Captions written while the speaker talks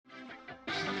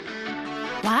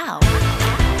Wow.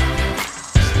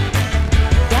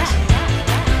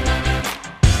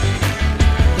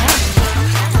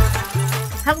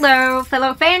 Hello,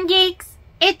 fellow fan geeks!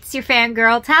 It's your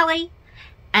fangirl Tally,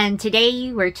 and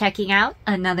today we're checking out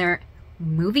another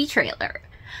movie trailer.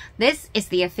 This is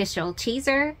the official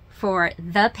teaser for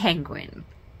The Penguin.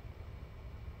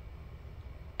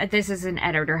 This is an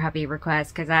editor hubby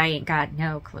request because I ain't got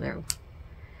no clue.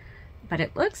 But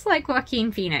it looks like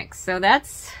Joaquin Phoenix, so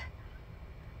that's...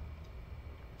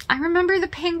 I remember the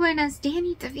Penguin as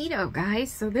Danny DeVito,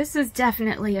 guys, so this is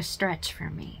definitely a stretch for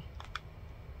me.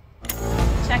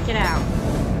 Check it out.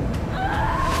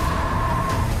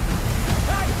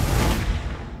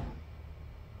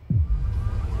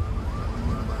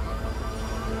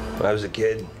 When I was a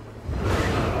kid,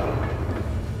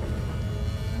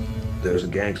 there was a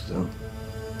gangster,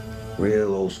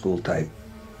 real old school type,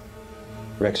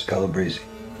 Rex Calabrese.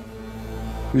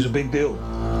 He was a big deal.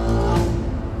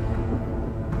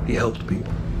 He helped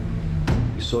people.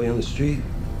 He saw you on the street,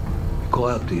 he'd call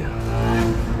out to you.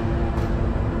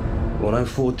 When I'm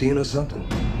 14 or something,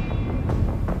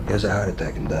 he has a heart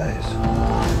attack and dies.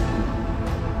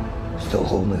 Still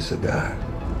holding a cigar.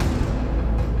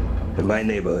 In my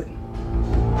neighborhood,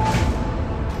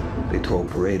 they throw a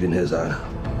parade in his honor.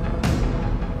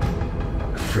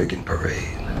 A friggin'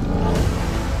 parade.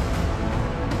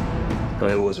 I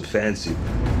mean, it wasn't fancy,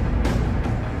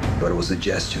 but it was a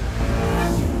gesture.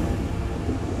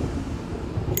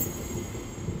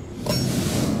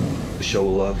 To show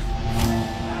love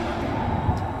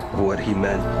for what he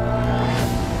meant.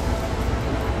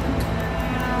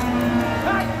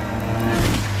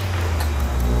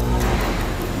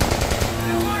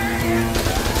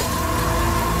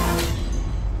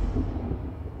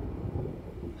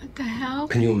 What the hell?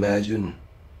 Can you imagine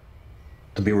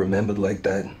to be remembered like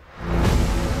that?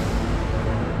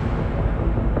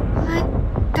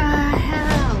 What the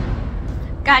hell?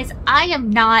 Guys, I am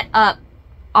not up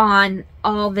on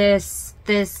all this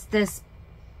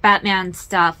Batman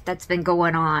stuff that's been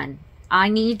going on. I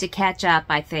need to catch up,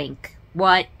 I think.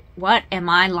 What am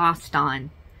I lost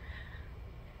on?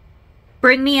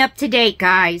 Bring me up to date,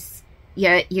 guys.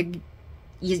 Your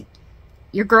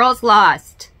girl's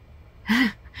lost.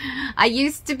 I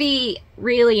used to be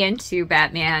really into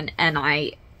Batman, and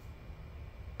I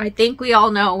think we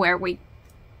all know where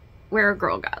a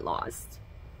girl got lost.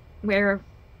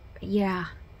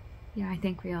 Yeah, I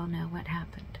think we all know what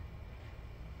happened.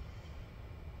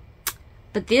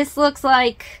 But this looks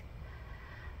like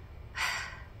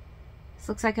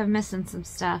I'm missing some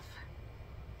stuff.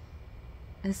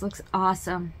 This looks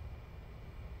awesome.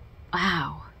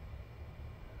 Wow.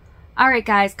 Alright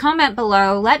guys, comment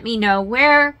below. Let me know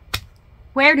where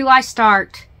do I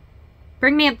start?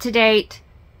 Bring me up to date.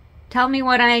 Tell me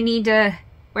where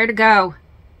to go.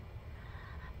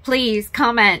 Please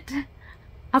comment.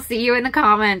 I'll see you in the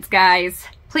comments, guys.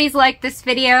 Please like this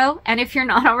video, and if you're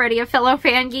not already a fellow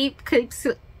fan geek,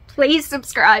 please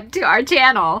subscribe to our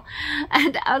channel.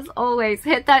 And as always,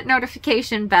 hit that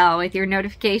notification bell with your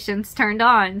notifications turned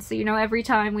on so you know every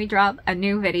time we drop a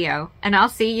new video. And I'll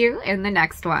see you in the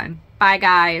next one. Bye,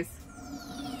 guys.